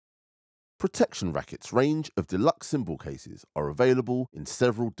Protection Racket's range of deluxe cymbal cases are available in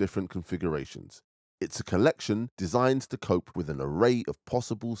several different configurations. It's a collection designed to cope with an array of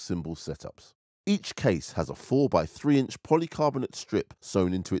possible cymbal setups. Each case has a 4x3-inch polycarbonate strip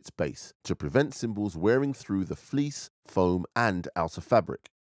sewn into its base to prevent cymbals wearing through the fleece, foam, and outer fabric.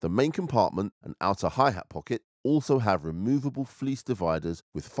 The main compartment and outer hi-hat pocket also have removable fleece dividers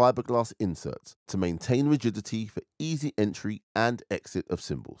with fiberglass inserts to maintain rigidity for easy entry and exit of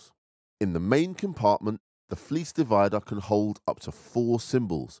cymbals. In the main compartment, the fleece divider can hold up to 4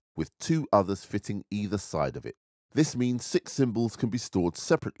 cymbals, with 2 others fitting either side of it. This means 6 cymbals can be stored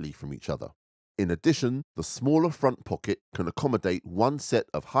separately from each other. In addition, the smaller front pocket can accommodate 1 set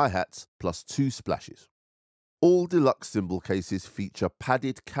of hi-hats plus 2 splashes. All deluxe cymbal cases feature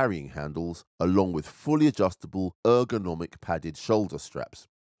padded carrying handles along with fully adjustable ergonomic padded shoulder straps.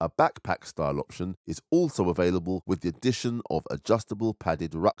 A backpack style option is also available with the addition of adjustable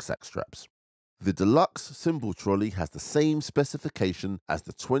padded rucksack straps. The deluxe cymbal trolley has the same specification as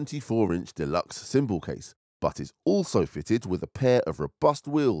the 24-inch deluxe cymbal case, but is also fitted with a pair of robust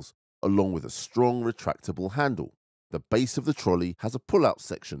wheels along with a strong retractable handle. The base of the trolley has a pull-out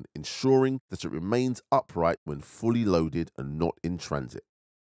section, ensuring that it remains upright when fully loaded and not in transit.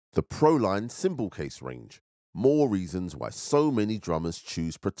 The Proline Cymbal Case range. More reasons why so many drummers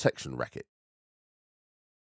choose Protection Racket.